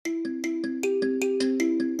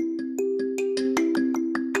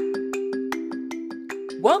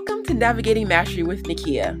to Navigating Mastery with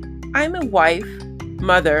Nakia. I'm a wife,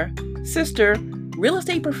 mother, sister, real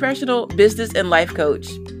estate professional, business, and life coach,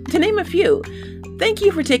 to name a few. Thank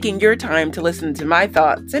you for taking your time to listen to my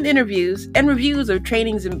thoughts and interviews and reviews of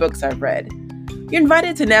trainings and books I've read. You're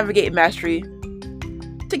invited to navigate mastery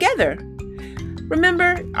together.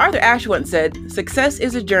 Remember, Arthur Ashe once said, "Success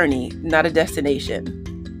is a journey, not a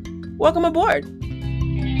destination." Welcome aboard.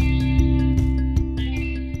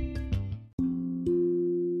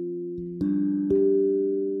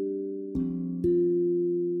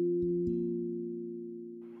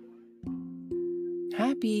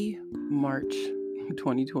 Happy March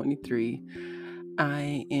 2023.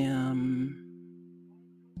 I am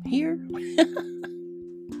here.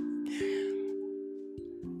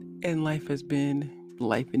 And life has been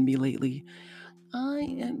life in me lately.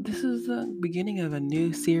 This is the beginning of a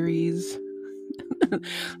new series,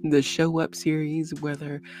 the Show Up series.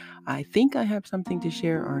 Whether I think I have something to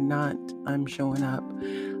share or not, I'm showing up.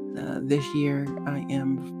 This year, I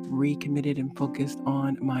am recommitted and focused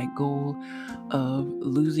on my goal of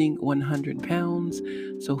losing 100 pounds.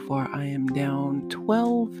 So far, I am down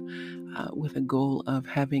 12 with a goal of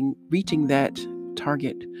reaching that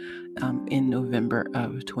target in November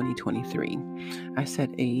of 2023. I set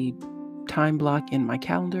a time block in my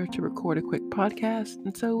calendar to record a quick podcast.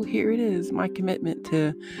 And so here it is, my commitment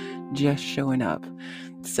to just showing up.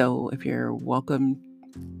 So if you are welcome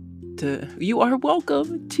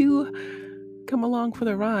to come along for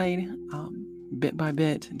the ride. Bit by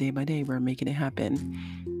bit, day by day, we're making it happen.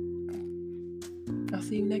 I'll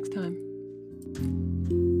see you next time.